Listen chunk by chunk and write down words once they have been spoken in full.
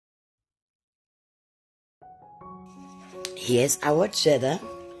Here's our Jetta.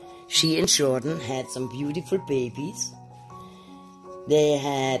 She and Jordan had some beautiful babies. They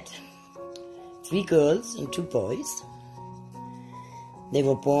had 3 girls and 2 boys. They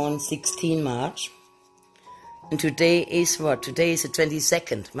were born 16 March. And today is what? Today is the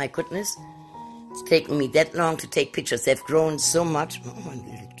 22nd. My goodness. It's taken me that long to take pictures. They've grown so much. Oh, I'm a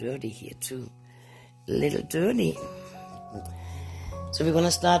little dirty here too. A little dirty. So we're going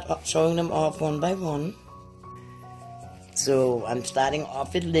to start showing them off one by one. So I'm starting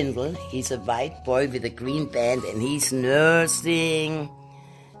off with Lindell. He's a white boy with a green band and he's nursing.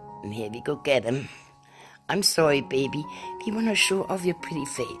 And here we go get him. I'm sorry, baby. We want to show off your pretty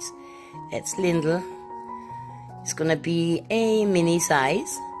face. That's Lindell. It's going to be a mini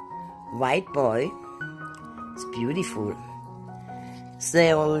size. White boy. It's beautiful.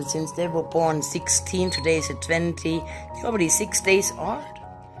 So since they were born 16, today is the 20, they're already 6 days old.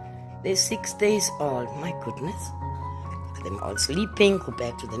 They're 6 days old, my goodness. Look at them all sleeping, go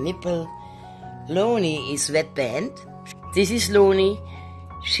back to the nipple. Loney is wet band. This is Loney.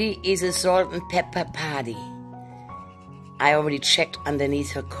 She is a salt and pepper party. I already checked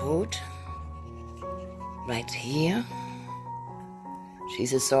underneath her coat. Right here.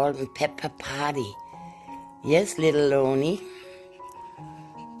 She's a salt and pepper party. Yes, little Loney.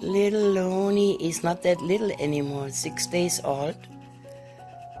 Little Loney is not that little anymore. 6 days old.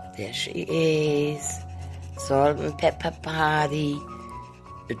 There she is. Salt and pepper party.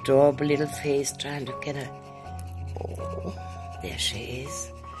 Adorable little face trying to get her. Oh, there she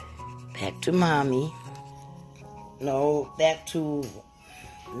is. Back to mommy. No, back to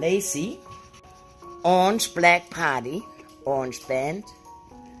Lacey. Orange black party. Orange band.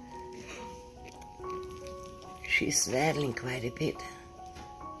 She's rattling quite a bit.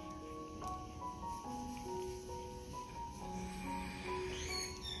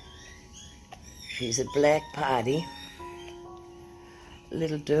 She's a black party. A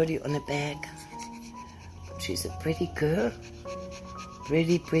little dirty on the back. But she's a pretty girl.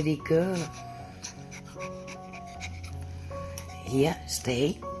 Pretty, pretty girl. Here,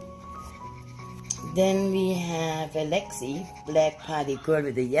 stay. Then we have Lexi, black party girl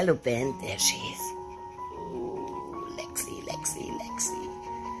with a yellow band. There she is. Ooh, Lexi, Lexi,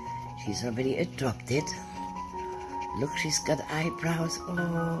 Lexi. She's already adopted. Look, she's got eyebrows.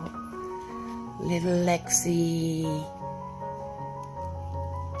 Oh, little Lexi.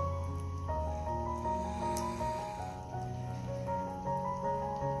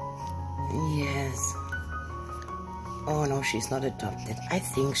 Yes. Oh no, she's not adopted. I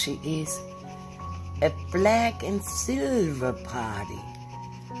think she is. A black and silver party.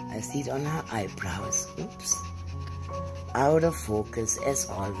 I see it on her eyebrows. Oops. Out of focus as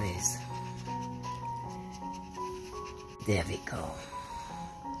always. There we go.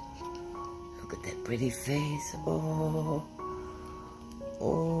 Look at that pretty face. Oh.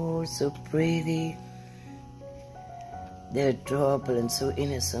 Oh, so pretty. They're adorable and so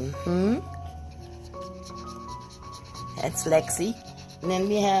innocent. That's Lexi. And then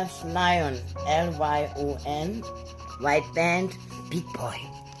we have Lion, Lyon, white band, big boy.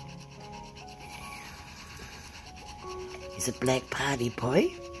 He's a black party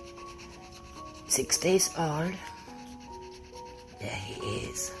boy, 6 days old. There he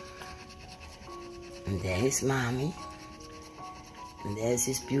is. And there is mommy. And there's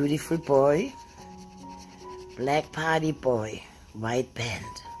this beautiful boy, black party boy, white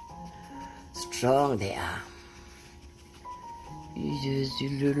band. Strong they are. Yes, you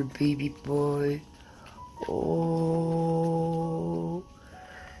little baby boy. Oh,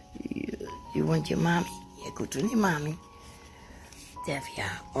 you want your mommy? Yeah, go to your mommy. There we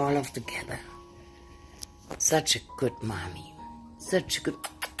are, all of together. Such a good mommy. Such a good,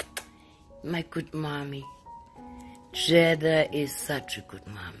 my good mommy. Jetta is such a good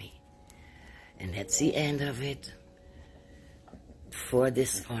mommy. And that's the end of it for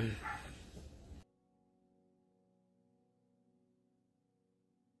this one.